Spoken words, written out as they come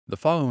The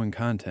following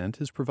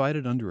content is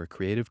provided under a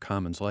Creative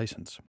Commons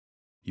license.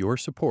 Your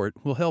support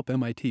will help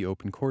MIT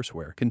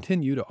OpenCourseWare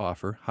continue to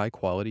offer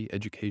high-quality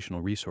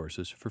educational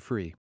resources for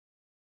free.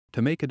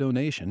 To make a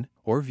donation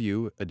or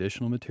view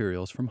additional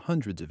materials from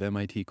hundreds of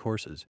MIT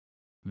courses,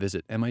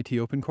 visit MIT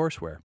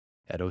OpenCourseWare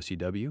at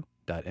ocw.mit.edu.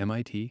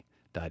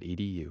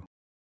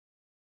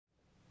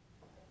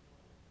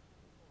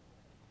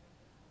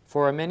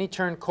 For a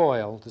many-turn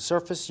coil, the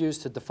surface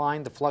used to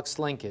define the flux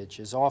linkage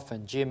is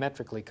often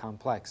geometrically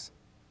complex.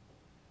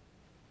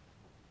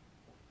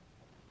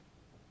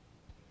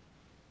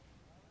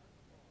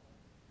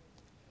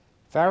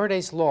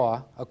 Faraday's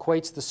law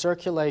equates the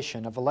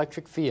circulation of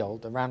electric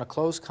field around a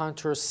closed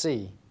contour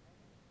C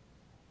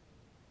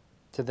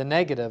to the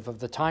negative of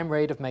the time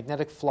rate of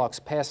magnetic flux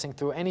passing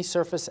through any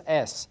surface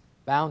S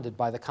bounded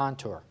by the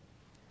contour.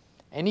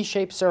 Any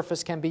shaped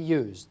surface can be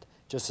used,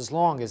 just as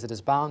long as it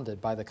is bounded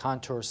by the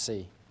contour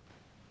C.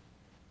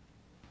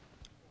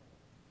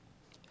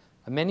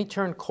 A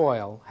many-turn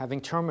coil having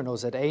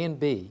terminals at A and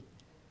B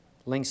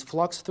links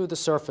flux through the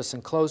surface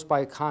enclosed by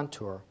a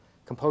contour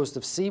composed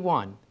of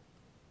C1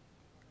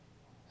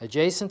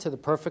 adjacent to the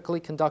perfectly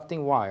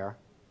conducting wire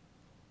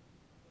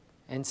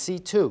and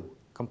C2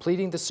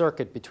 completing the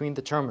circuit between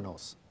the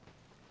terminals.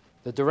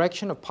 The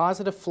direction of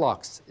positive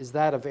flux is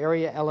that of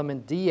area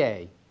element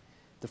dA,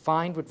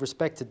 defined with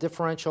respect to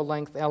differential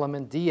length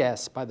element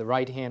ds by the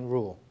right-hand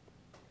rule.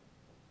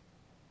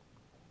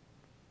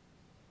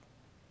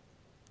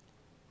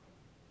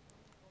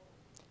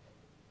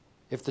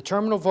 If the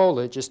terminal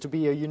voltage is to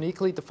be a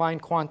uniquely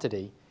defined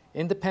quantity,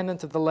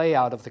 independent of the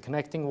layout of the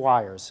connecting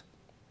wires,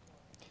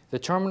 the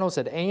terminals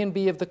at A and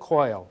B of the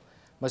coil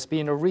must be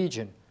in a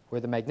region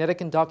where the magnetic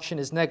induction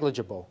is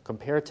negligible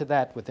compared to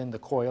that within the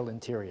coil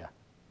interior.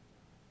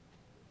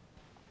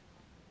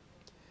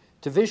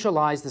 To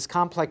visualize this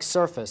complex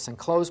surface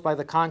enclosed by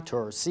the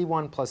contour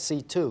C1 plus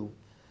C2,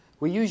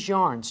 we use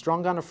yarn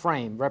strung on a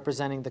frame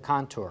representing the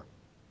contour.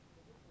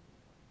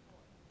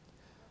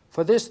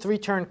 For this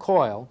three-turn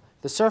coil,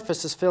 the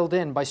surface is filled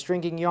in by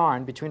stringing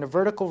yarn between a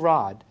vertical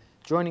rod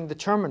joining the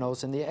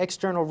terminals in the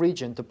external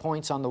region to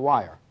points on the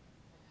wire.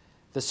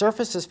 The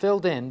surface is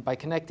filled in by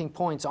connecting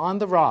points on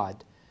the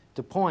rod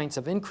to points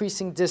of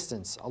increasing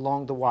distance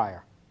along the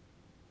wire.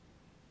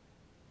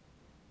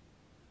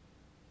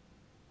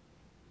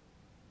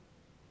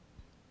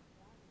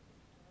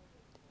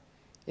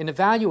 In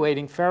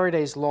evaluating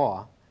Faraday's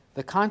law,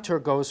 the contour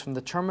goes from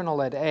the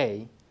terminal at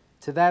A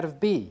to that of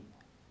B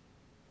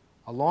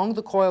along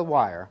the coil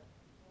wire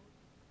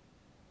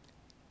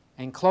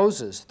and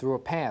closes through a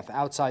path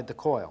outside the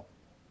coil.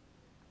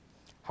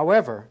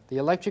 However, the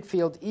electric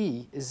field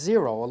E is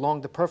 0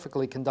 along the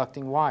perfectly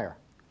conducting wire.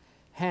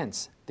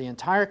 Hence, the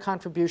entire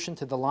contribution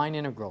to the line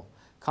integral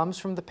comes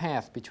from the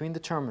path between the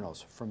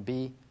terminals from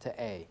B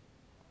to A.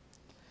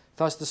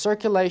 Thus, the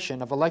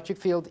circulation of electric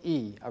field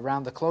E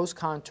around the closed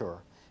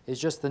contour is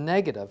just the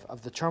negative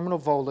of the terminal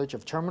voltage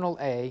of terminal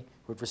A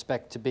with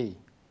respect to B.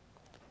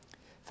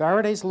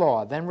 Faraday's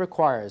law then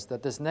requires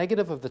that this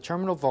negative of the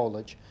terminal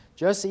voltage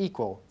just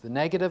equal the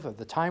negative of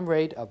the time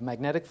rate of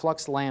magnetic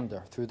flux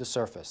lambda through the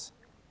surface.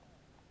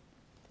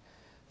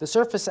 The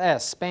surface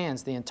S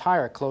spans the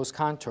entire closed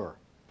contour.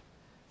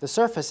 The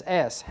surface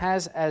S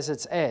has as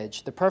its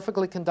edge the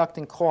perfectly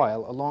conducting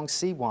coil along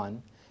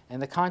C1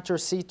 and the contour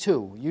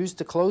C2 used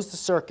to close the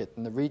circuit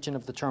in the region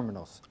of the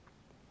terminals.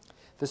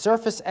 The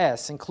surface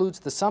S includes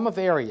the sum of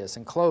areas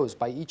enclosed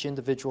by each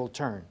individual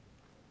turn.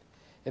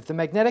 If the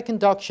magnetic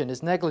induction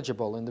is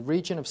negligible in the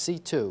region of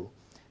C2,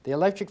 the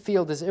electric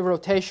field is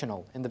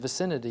irrotational in the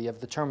vicinity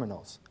of the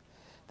terminals.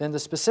 Then the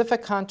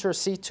specific contour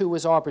C2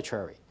 is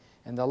arbitrary,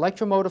 and the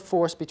electromotive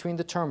force between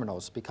the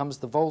terminals becomes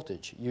the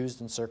voltage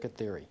used in circuit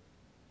theory.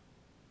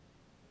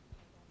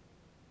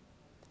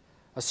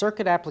 A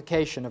circuit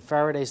application of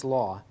Faraday's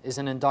law is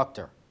an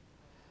inductor.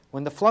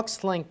 When the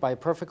flux linked by a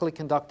perfectly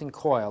conducting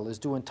coil is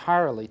due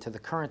entirely to the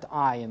current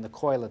I in the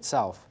coil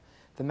itself,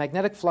 the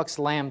magnetic flux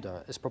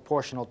lambda is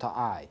proportional to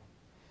I.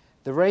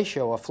 The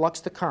ratio of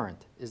flux to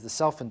current is the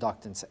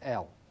self-inductance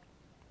L.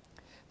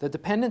 The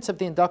dependence of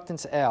the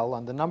inductance L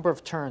on the number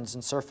of turns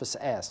in surface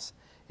S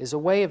is a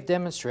way of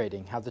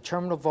demonstrating how the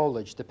terminal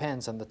voltage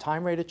depends on the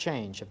time rate of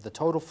change of the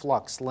total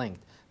flux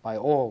linked by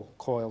all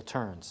coil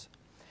turns.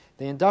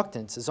 The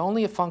inductance is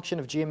only a function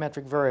of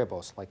geometric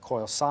variables like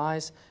coil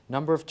size,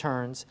 number of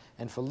turns,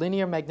 and for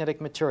linear magnetic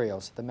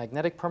materials, the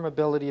magnetic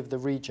permeability of the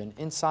region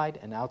inside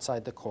and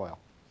outside the coil.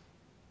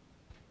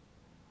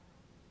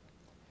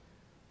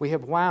 We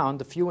have wound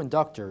a few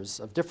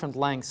inductors of different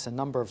lengths and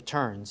number of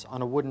turns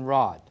on a wooden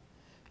rod,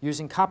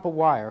 using copper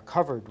wire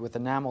covered with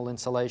enamel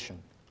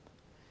insulation.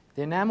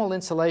 The enamel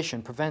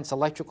insulation prevents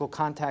electrical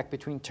contact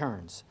between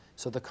turns,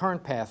 so the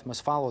current path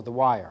must follow the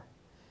wire.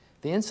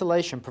 The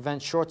insulation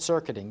prevents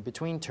short-circuiting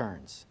between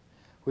turns.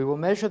 We will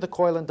measure the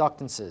coil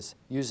inductances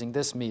using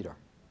this meter.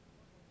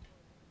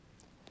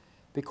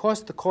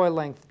 Because the coil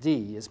length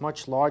D is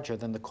much larger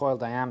than the coil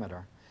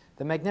diameter,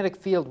 the magnetic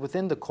field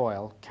within the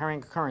coil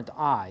carrying a current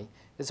I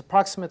is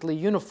approximately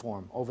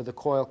uniform over the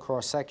coil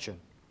cross-section.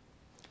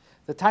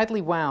 The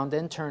tightly wound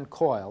N-turn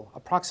coil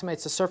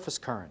approximates a surface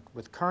current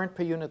with current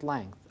per unit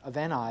length of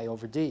Ni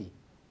over d.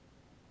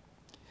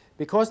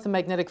 Because the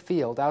magnetic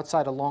field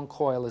outside a long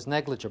coil is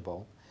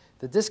negligible,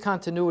 the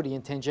discontinuity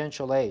in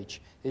tangential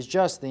H is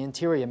just the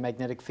interior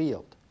magnetic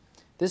field.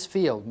 This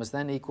field must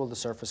then equal the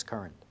surface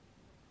current.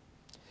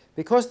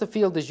 Because the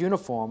field is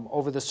uniform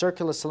over the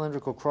circular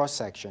cylindrical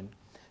cross-section,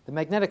 the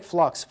magnetic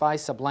flux phi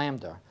sub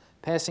lambda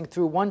passing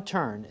through one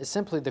turn is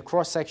simply the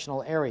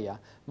cross-sectional area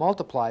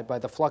multiplied by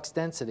the flux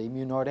density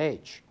mu naught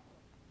H.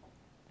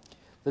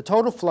 The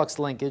total flux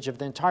linkage of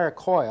the entire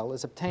coil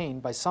is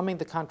obtained by summing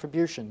the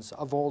contributions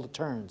of all the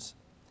turns.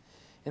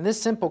 In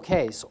this simple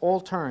case, all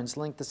turns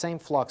link the same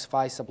flux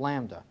phi sub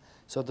lambda,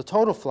 so the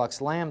total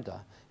flux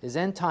lambda is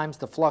n times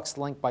the flux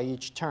linked by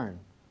each turn.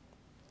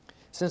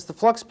 Since the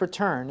flux per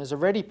turn is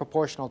already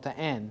proportional to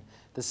n,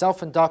 the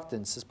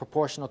self-inductance is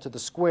proportional to the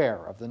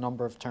square of the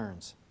number of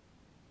turns.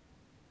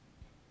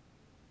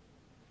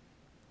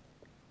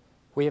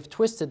 We have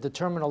twisted the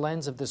terminal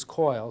ends of this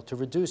coil to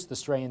reduce the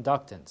stray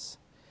inductance.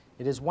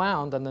 It is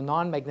wound on the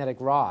non-magnetic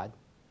rod,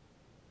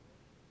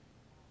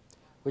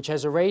 which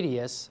has a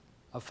radius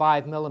of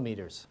 5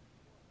 millimeters.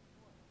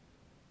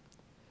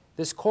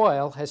 This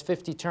coil has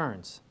 50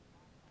 turns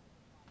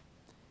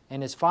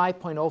and is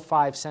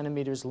 5.05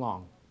 centimeters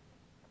long.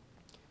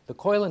 The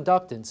coil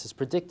inductance is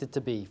predicted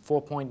to be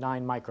 4.9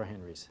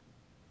 microhenries.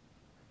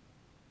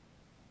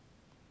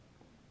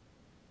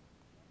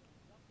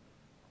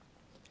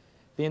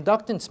 The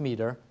inductance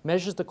meter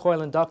measures the coil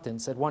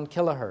inductance at 1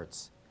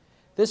 kilohertz.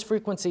 This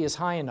frequency is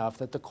high enough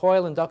that the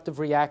coil inductive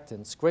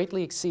reactance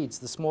greatly exceeds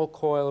the small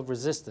coil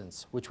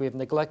resistance, which we have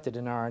neglected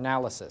in our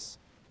analysis.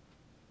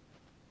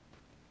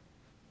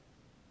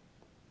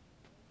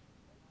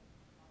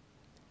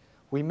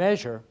 We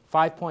measure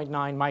 5.9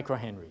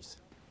 microhenries.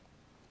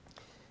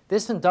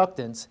 This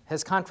inductance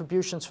has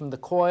contributions from the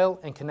coil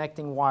and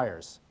connecting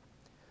wires.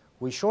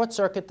 We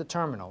short-circuit the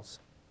terminals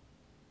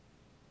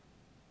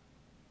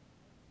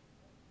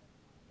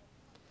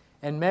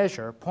and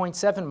measure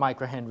 0.7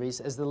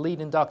 microhenries as the lead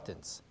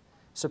inductance.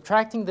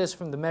 Subtracting this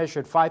from the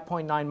measured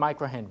 5.9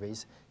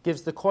 microhenries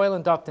gives the coil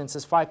inductance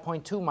as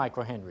 5.2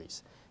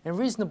 microhenries, in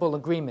reasonable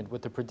agreement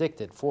with the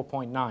predicted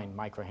 4.9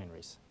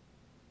 microhenries.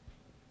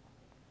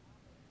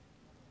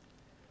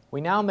 We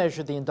now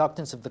measure the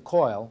inductance of the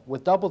coil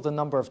with double the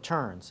number of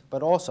turns,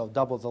 but also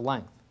double the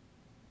length.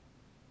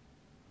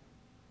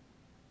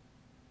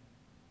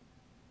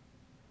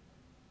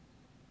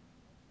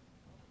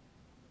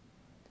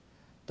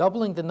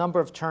 Doubling the number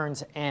of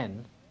turns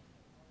n,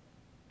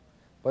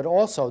 but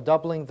also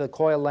doubling the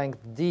coil length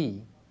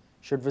d,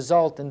 should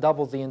result in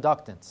double the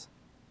inductance.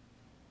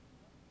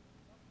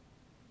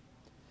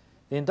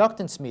 The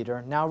inductance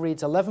meter now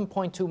reads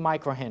 11.2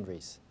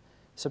 microhenries.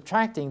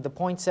 Subtracting the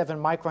 0.7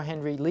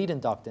 microhenry lead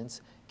inductance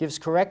gives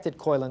corrected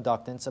coil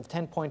inductance of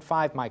 10.5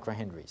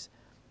 microhenries,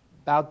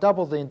 about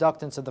double the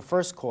inductance of the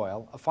first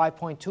coil of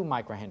 5.2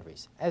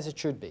 microhenries, as it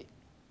should be.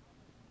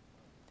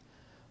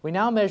 We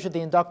now measure the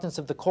inductance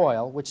of the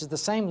coil, which is the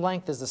same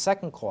length as the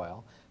second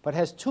coil, but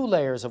has 2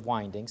 layers of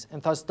windings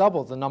and thus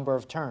double the number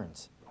of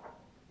turns.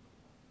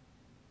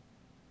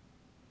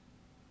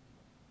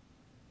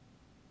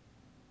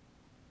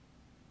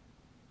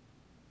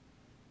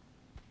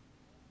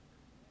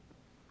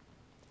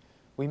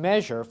 We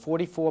measure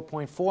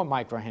 44.4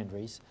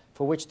 microhenries,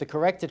 for which the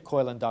corrected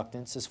coil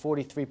inductance is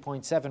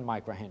 43.7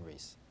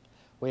 microhenries.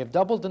 We have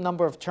doubled the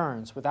number of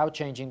turns without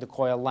changing the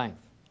coil length.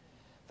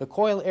 The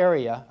coil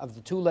area of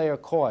the 2-layer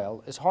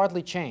coil is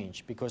hardly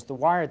changed because the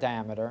wire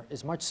diameter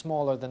is much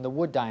smaller than the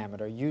wood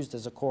diameter used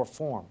as a core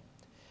form.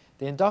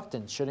 The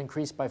inductance should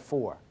increase by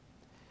 4.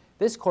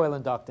 This coil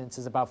inductance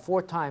is about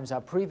 4 times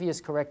our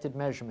previous corrected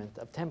measurement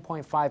of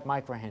 10.5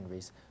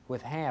 microhenries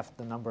with half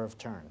the number of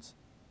turns.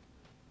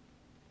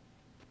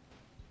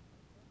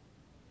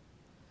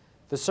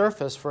 The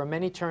surface for a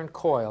many-turn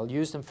coil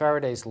used in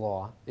Faraday's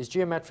law is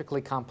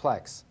geometrically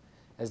complex,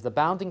 as the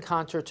bounding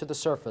contour to the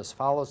surface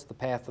follows the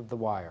path of the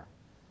wire.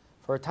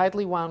 For a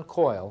tightly wound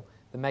coil,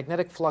 the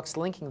magnetic flux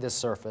linking this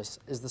surface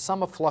is the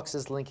sum of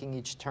fluxes linking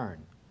each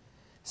turn.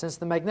 Since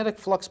the magnetic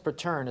flux per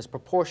turn is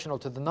proportional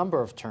to the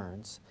number of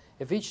turns,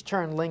 if each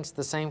turn links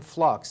the same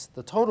flux,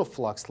 the total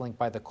flux linked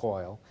by the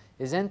coil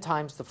is n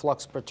times the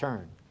flux per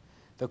turn.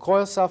 The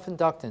coil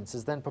self-inductance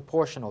is then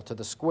proportional to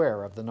the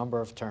square of the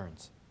number of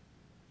turns.